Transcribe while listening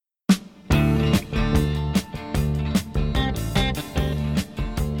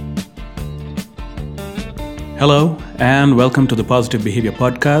Hello, and welcome to the Positive Behavior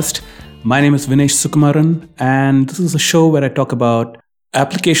Podcast. My name is Vinesh Sukumaran, and this is a show where I talk about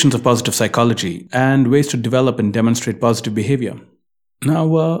applications of positive psychology and ways to develop and demonstrate positive behavior. Now,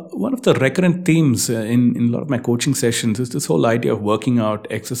 one of the recurrent themes in a lot of my coaching sessions is this whole idea of working out,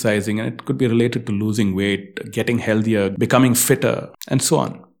 exercising, and it could be related to losing weight, getting healthier, becoming fitter, and so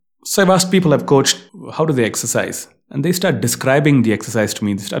on. So I've asked people I've coached, how do they exercise? And they start describing the exercise to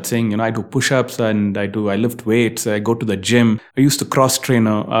me. They start saying, I do push-ups and I lift weights, I go to the gym, I use the cross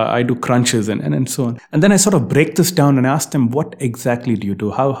trainer, I do crunches and so on. And then I sort of break this down and ask them, what exactly do you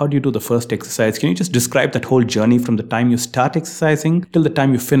do? How do you do the first exercise? Can you just describe that whole journey from the time you start exercising till the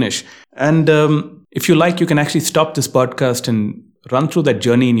time you finish? And if you like, you can actually stop this podcast and run through that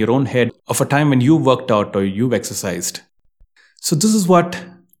journey in your own head of a time when you worked out or you've exercised. So this is what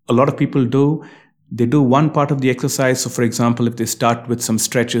a lot of people do. They do one part of the exercise. So for example, if they start with some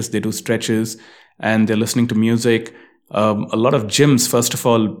stretches, they do stretches and they're listening to music. A lot of gyms, first of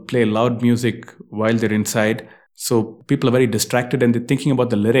all, play loud music while they're inside. So people are very distracted and they're thinking about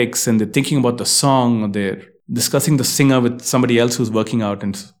the lyrics and they're thinking about the song, or they're discussing the singer with somebody else who's working out,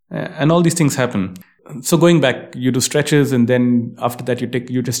 and all these things happen. So going back, you do stretches, and then after that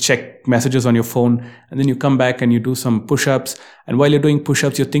you just check messages on your phone, and then you come back and you do some push-ups. And while you're doing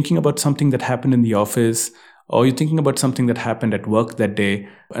push-ups, you're thinking about something that happened in the office, or you're thinking about something that happened at work that day.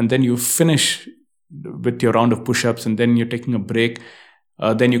 And then you finish with your round of push-ups, and then you're taking a break.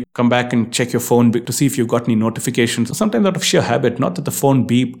 Then you come back and check your phone to see if you've got any notifications. So sometimes out of sheer habit, not that the phone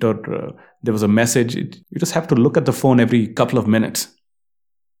beeped or there was a message. You just have to look at the phone every couple of minutes.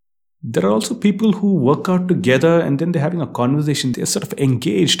 There are also people who work out together and then they're having a conversation. They're sort of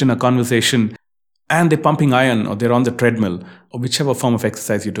engaged in a conversation and they're pumping iron or they're on the treadmill or whichever form of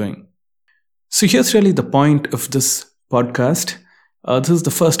exercise you're doing. So here's really the point of this podcast. This is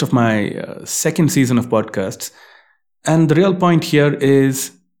the first of my second season of podcasts. And the real point here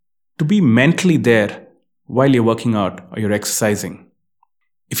is to be mentally there while you're working out or you're exercising.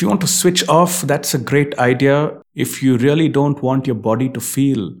 If you want to switch off, that's a great idea. If you really don't want your body to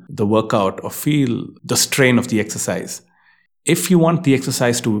feel the workout or feel the strain of the exercise. If you want the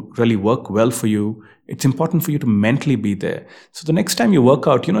exercise to really work well for you, it's important for you to mentally be there. So the next time you work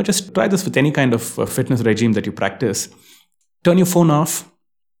out, just try this with any kind of fitness regime that you practice. Turn your phone off,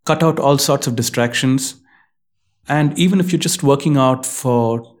 cut out all sorts of distractions. And even if you're just working out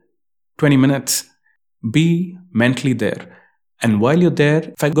for 20 minutes, be mentally there. And while you're there,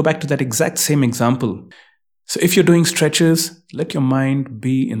 if I go back to that exact same example, so if you're doing stretches, let your mind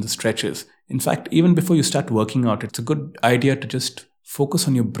be in the stretches. In fact, even before you start working out, it's a good idea to just focus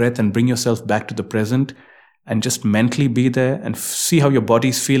on your breath and bring yourself back to the present and just mentally be there and see how your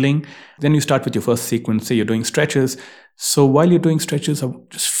body's feeling. Then you start with your first sequence. Say you're doing stretches. So while you're doing stretches,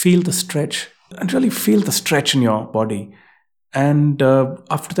 just feel the stretch and really feel the stretch in your body. And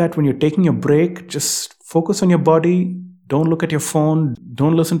after that, when you're taking your break, just focus on your body. Don't look at your phone.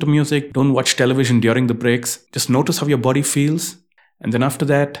 Don't listen to music. Don't watch television during the breaks. Just notice how your body feels. And then after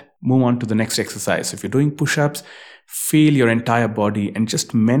that, move on to the next exercise. So if you're doing push-ups, feel your entire body and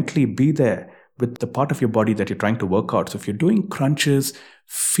just mentally be there with the part of your body that you're trying to work out. So if you're doing crunches,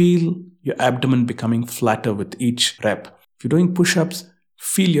 feel your abdomen becoming flatter with each rep. If you're doing push-ups,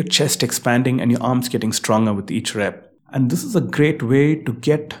 feel your chest expanding and your arms getting stronger with each rep. And this is a great way to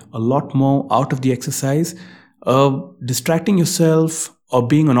get a lot more out of the exercise. Distracting yourself or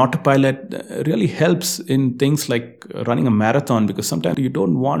being on autopilot really helps in things like running a marathon, because sometimes you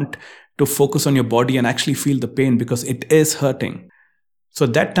don't want to focus on your body and actually feel the pain because it is hurting. So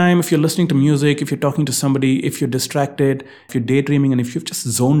at that time, if you're listening to music, if you're talking to somebody, if you're distracted, if you're daydreaming, and if you've just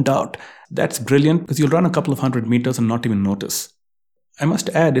zoned out, that's brilliant because you'll run a couple of 100 meters and not even notice. I must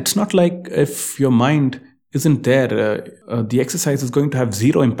add, it's not like if your mind isn't there, the exercise is going to have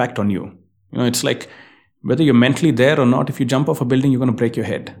zero impact on you. It's like whether you're mentally there or not, if you jump off a building, you're going to break your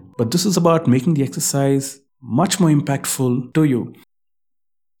head. But this is about making the exercise much more impactful to you.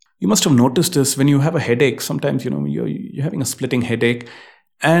 You must have noticed this when you have a headache. Sometimes, you're having a splitting headache.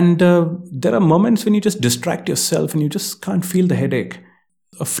 And there are moments when you just distract yourself and you just can't feel the headache.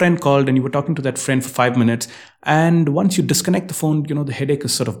 A friend called and you were talking to that friend for 5 minutes. And once you disconnect the phone, the headache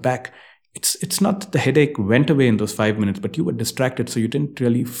is sort of back. It's not that the headache went away in those 5 minutes, but you were distracted, so you didn't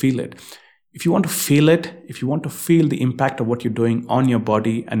really feel it. If you want to feel it, if you want to feel the impact of what you're doing on your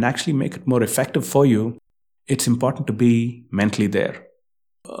body and actually make it more effective for you, it's important to be mentally there.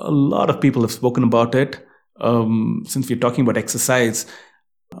 A lot of people have spoken about it. Since we're talking about exercise,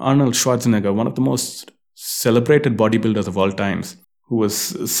 Arnold Schwarzenegger, one of the most celebrated bodybuilders of all times, who was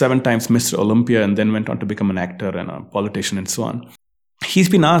 7 times Mr. Olympia and then went on to become an actor and a politician and so on. He's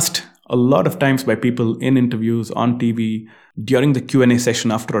been asked a lot of times by people in interviews, on TV, during the Q&A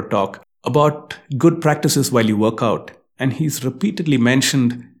session after a talk about good practices while you work out. And he's repeatedly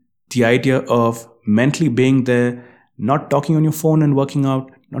mentioned the idea of mentally being there, not talking on your phone and working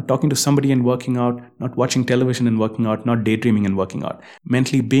out, not talking to somebody and working out, not watching television and working out, not daydreaming and working out.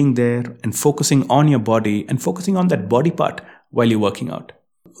 Mentally being there and focusing on your body and focusing on that body part while you're working out.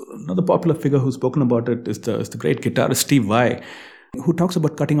 Another popular figure who's spoken about it is the great guitarist Steve Vai, who talks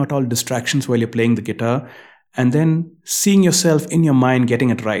about cutting out all distractions while you're playing the guitar and then seeing yourself in your mind getting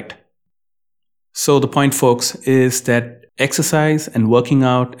it right. So the point, folks, is that exercise and working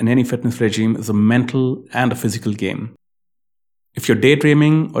out and any fitness regime is a mental and a physical game. If you're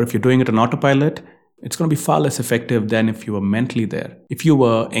daydreaming or if you're doing it on autopilot, it's going to be far less effective than if you were mentally there. If you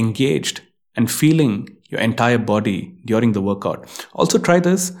were engaged and feeling your entire body during the workout. Also try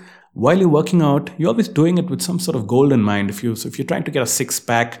this. While you're working out, you're always doing it with some sort of goal in mind. If you're trying to get a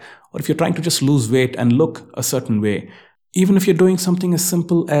six-pack or if you're trying to just lose weight and look a certain way, even if you're doing something as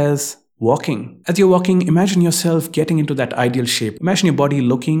simple as walking. As you're walking, imagine yourself getting into that ideal shape. Imagine your body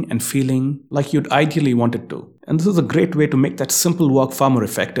looking and feeling like you'd ideally want it to. And this is a great way to make that simple walk far more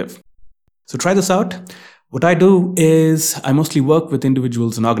effective. So try this out. What I do is I mostly work with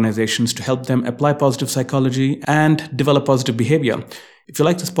individuals and organizations to help them apply positive psychology and develop positive behavior. If you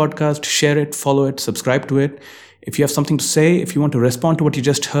like this podcast, share it, follow it, subscribe to it. If you have something to say, if you want to respond to what you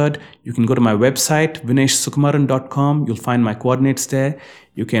just heard, you can go to my website, vineshsukumaran.com. You'll find my coordinates there.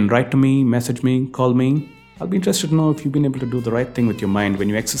 You can write to me, message me, call me. I'll be interested to know if you've been able to do the right thing with your mind when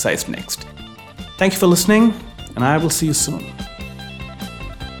you exercise next. Thank you for listening, and I will see you soon.